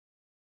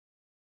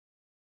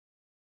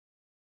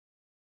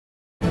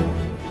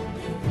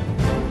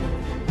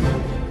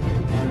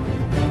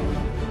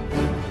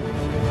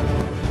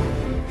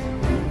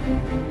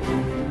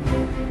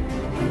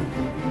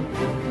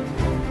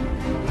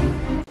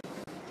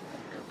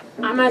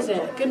I'm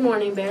Isaiah. Good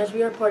morning, Bears.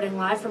 We are reporting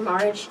live from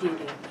RH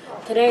Studio.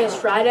 Today is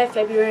Friday,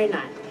 February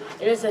 9th.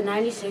 It is the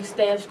 96th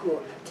day of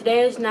school.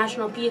 Today is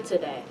National Pizza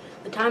Day.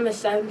 The time is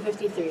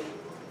 7:53.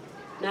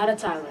 Now to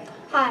Tyler.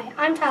 Hi,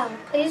 I'm Tyler.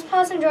 Please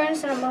pause and join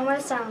us in a moment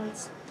of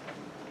silence.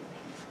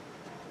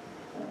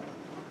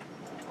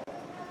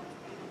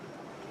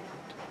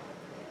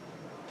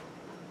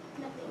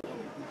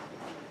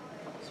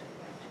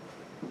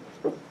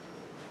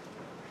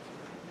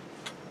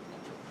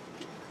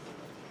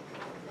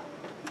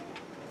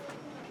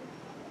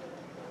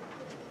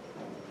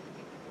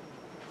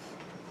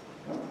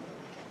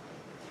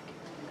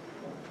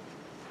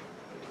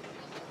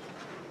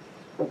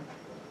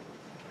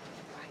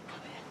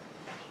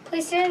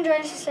 Please stand and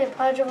join us to say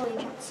Pledge of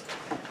Allegiance.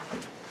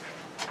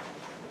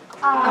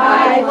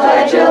 I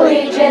pledge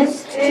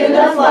allegiance to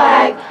the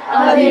flag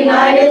of the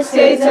United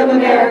States of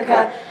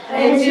America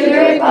and to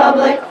the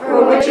republic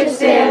for which it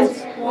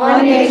stands,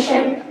 one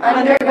nation,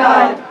 under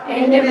God,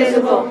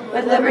 indivisible,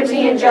 with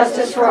liberty and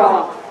justice for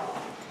all.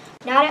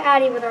 Now to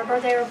Addie with our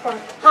birthday report.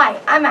 Hi,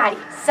 I'm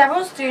Addie.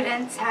 Several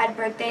students had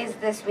birthdays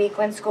this week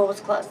when school was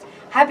closed.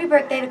 Happy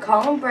birthday to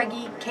Colin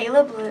Briggy,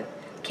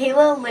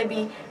 Kayla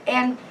Libby,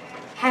 and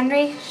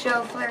Henry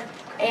Schoeffler,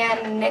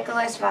 and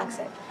Nicholas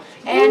Foxett.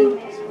 And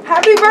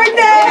happy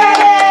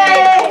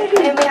birthday!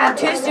 And we have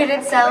two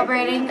students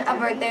celebrating a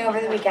birthday over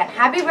the weekend.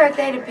 Happy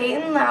birthday to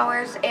Peyton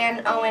Lowers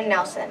and Owen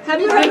Nelson.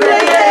 Happy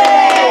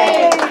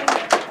birthday!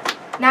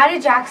 Now to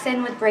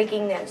Jackson with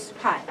breaking news.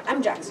 Hi,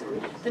 I'm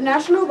Jackson. The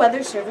National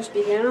Weather Service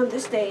began on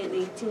this day in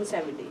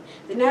 1870.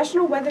 The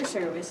National Weather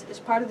Service is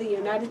part of the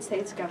United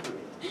States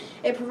government.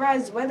 It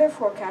provides weather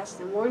forecasts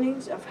and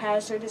warnings of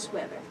hazardous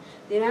weather.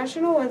 The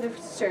National Weather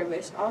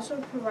Service also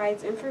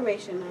provides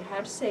information on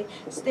how to stay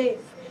safe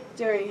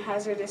during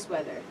hazardous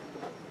weather.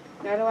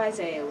 Now to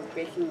Isaiah with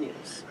breaking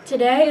news.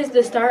 Today is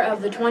the start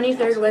of the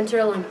 23rd Winter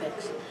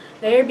Olympics.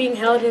 They are being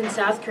held in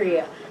South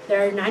Korea.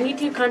 There are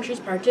 92 countries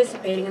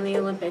participating in the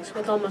Olympics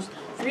with almost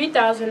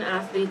 3,000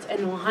 athletes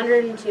and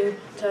 102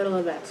 total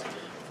events.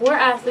 4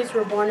 athletes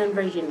were born in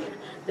Virginia.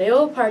 They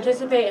will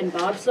participate in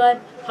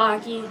bobsled,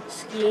 hockey,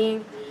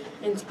 skiing,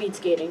 and speed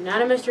skating. Now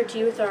to Mr.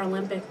 T with our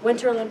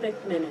Winter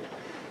Olympic Minute.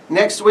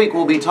 Next week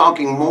we'll be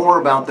talking more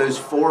about those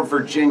 4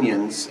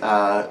 Virginians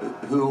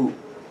who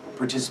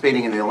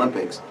participating in the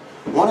Olympics.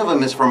 One of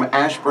them is from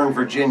Ashburn,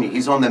 Virginia.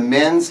 He's on the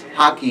men's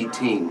hockey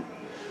team.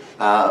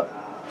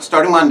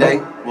 Starting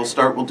Monday, we'll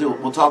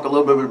talk a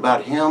little bit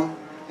about him,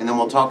 and then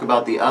we'll talk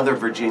about the other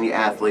Virginia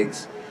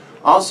athletes.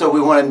 Also,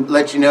 we want to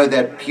let you know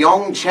that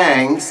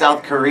Pyeongchang,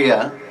 South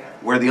Korea,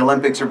 where the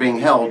Olympics are being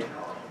held,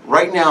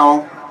 right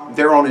now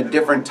they're on a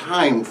different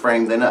time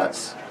frame than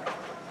us.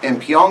 In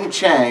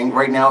Pyeongchang,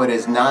 right now it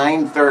is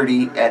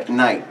 9:30 at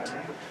night.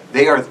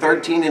 They are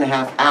 13 and a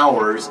half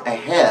hours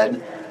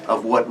ahead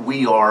of what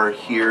we are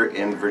here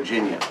in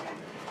Virginia.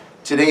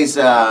 Today's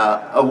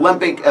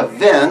Olympic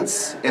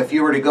events, if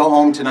you were to go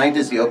home tonight,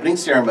 is the opening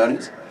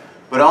ceremonies.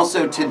 But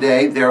also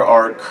today there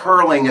are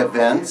curling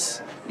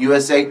events.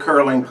 USA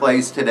Curling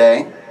plays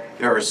today.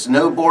 There are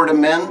snowboard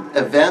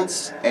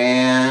events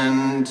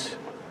and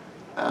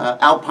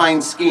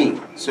alpine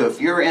skiing. So if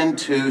you're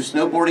into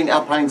snowboarding,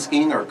 alpine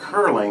skiing, or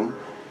curling,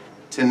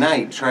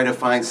 tonight try to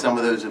find some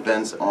of those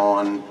events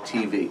on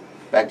TV.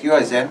 Back to you,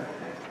 Isaiah.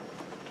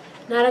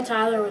 Now to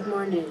Tyler with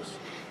more news.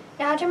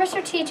 Now to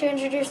Mr. T to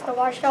introduce the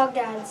Watchdog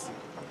Dads.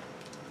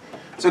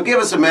 So give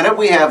us a minute.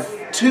 We have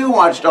 2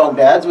 Watchdog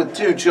Dads with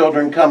 2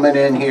 children coming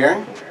in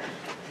here.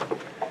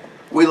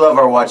 We love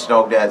our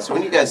Watchdog Dads. So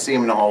when you guys see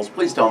them in the halls,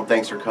 please tell them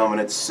thanks for coming.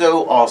 It's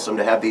so awesome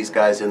to have these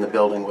guys in the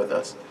building with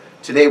us.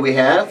 Today we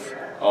have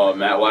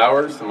Matt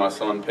Lowers and my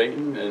son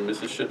Peyton in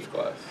Mrs. Ship's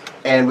class.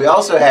 And we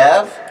also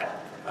have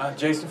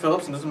Jason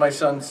Phillips, and this is my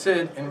son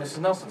Sid in Mrs.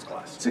 Nelson's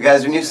class. So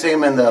guys, when you see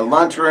them in the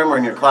lunchroom or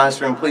in your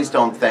classroom, please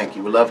tell them thank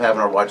you. We love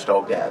having our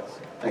Watchdog Dads.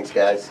 Thanks,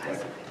 guys.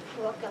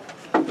 You're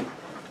welcome.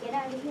 Get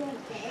out of here,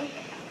 okay?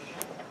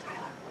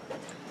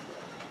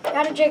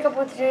 Now to Jacob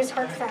with today's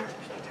hard fact.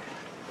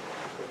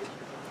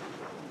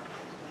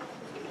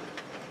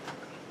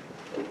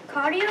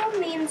 Cardio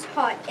means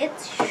heart.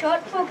 It's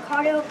short for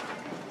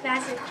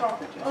cardiovascular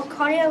or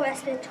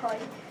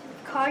cardiorespiratory.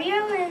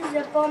 Cardio is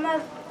a form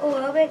of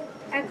aerobic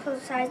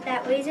exercise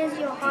that raises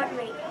your heart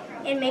rate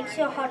and makes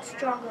your heart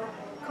stronger.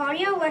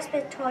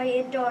 Cardiorespiratory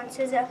endurance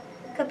is a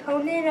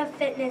component of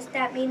fitness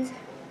that means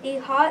the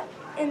heart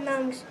and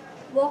lungs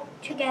work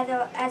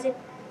together as a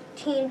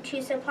team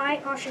to supply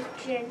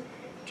oxygen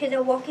to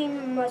the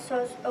working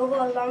muscles over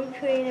a long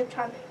period of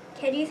time.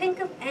 Can you think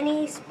of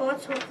any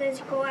sports or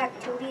physical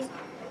activities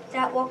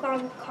that work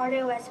on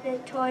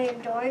cardiorespiratory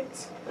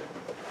endurance?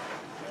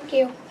 Thank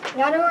you.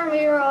 Now to our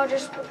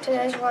meteorologist with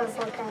today's weather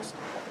forecast.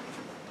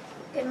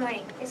 Good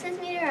morning. This is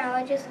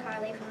meteorologist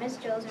Carly from Miss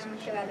Jules'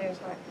 Amateur Weather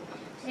Report.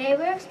 Today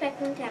we're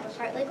expecting to have a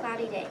partly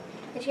cloudy day.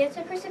 The chance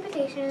of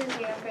precipitation is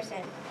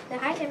 0%. The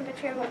high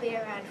temperature will be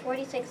around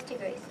 46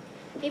 degrees.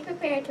 Be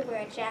prepared to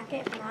wear a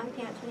jacket and long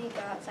pants when you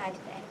go outside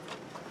today.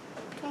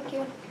 Thank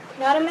you.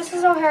 Now to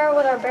Mrs. O'Hara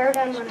with our Bear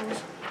Den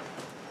winners.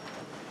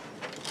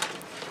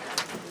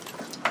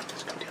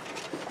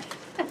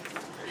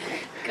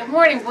 Good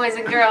morning, boys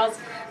and girls.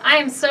 I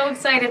am so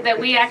excited that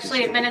we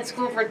actually have been at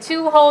school for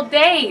 2 whole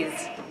days.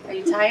 Are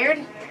you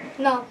tired?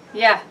 No.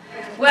 Yeah.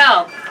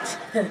 Well,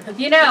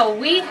 you know,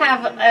 we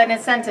have an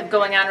incentive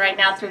going on right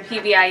now through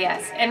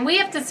PBIS, and we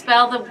have to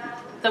spell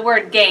the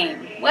word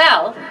game.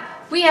 Well,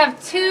 we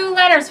have 2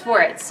 letters for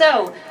it.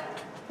 So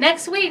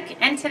next week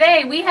and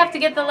today, we have to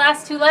get the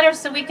last 2 letters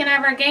so we can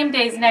have our game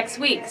days next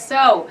week.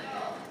 So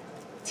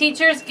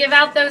teachers, give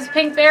out those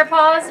pink bear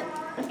paws.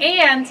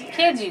 And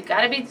kids, you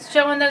gotta be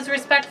showing those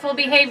respectful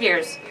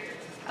behaviors.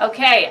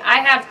 Okay, I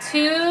have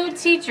 2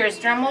 teachers.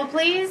 Drum roll,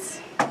 please.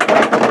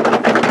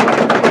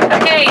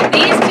 Okay,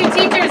 these 2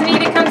 teachers need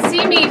to come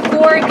see me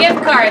for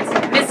gift cards.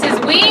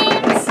 Mrs.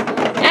 Weems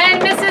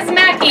and Mrs.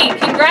 Mackey.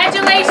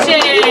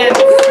 Congratulations.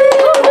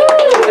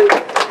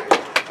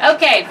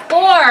 Okay,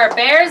 4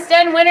 Bears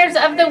Den winners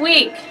of the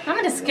week. I'm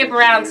gonna skip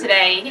around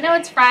today. You know,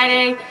 it's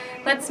Friday.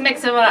 Let's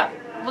mix them up.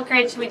 What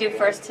grade should we do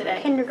first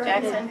today?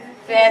 Kindergarten. Jackson?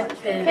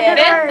 Fifth.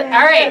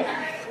 All right.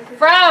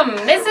 From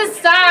Mrs.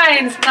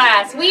 Stein's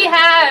class, we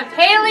have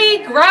Haley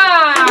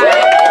Grimes.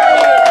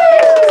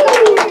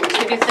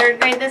 Should we do 3rd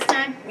grade this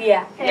time?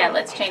 Yeah. Yeah,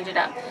 let's change it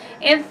up.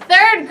 In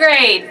 3rd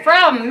grade,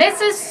 from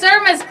Mrs.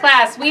 Surma's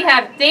class, we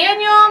have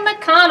Daniel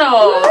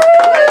McConnell.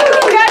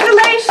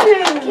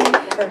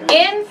 Congratulations!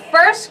 In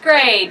 1st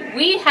grade,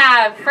 we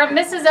have, from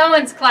Mrs.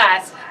 Owens'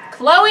 class,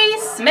 Chloe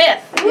Smith.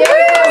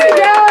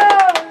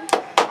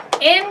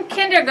 In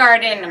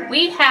kindergarten,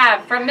 we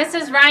have, from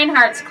Mrs.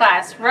 Reinhardt's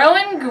class,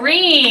 Rowan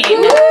Green.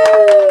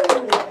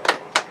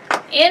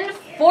 In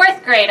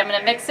 4th grade, I'm going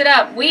to mix it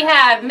up, we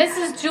have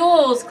Mrs.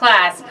 Jules'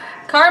 class,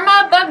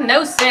 Karma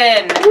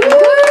Bugnosen.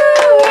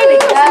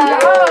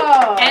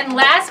 And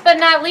last but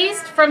not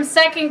least, from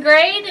 2nd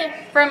grade,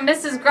 from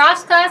Mrs.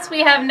 Groff's class, we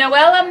have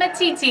Noella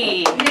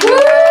Matiti.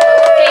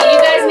 Okay, you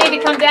guys need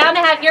to come down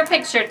to have your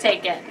picture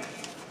taken.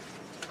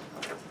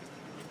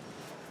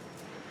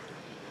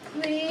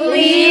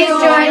 Please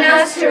join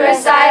us to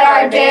recite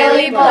our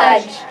daily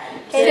pledge.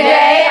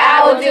 Today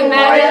I will do more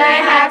than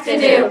I have to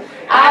do.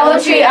 I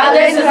will treat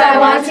others as I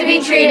want to be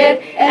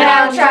treated, and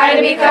I will try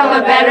to become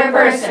a better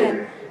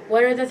person.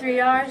 What are the 3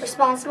 R's?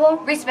 Responsible.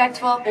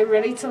 Respectful. And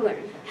ready to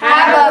learn.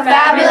 Have a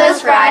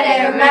fabulous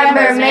Friday.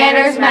 Remember,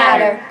 manners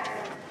matter.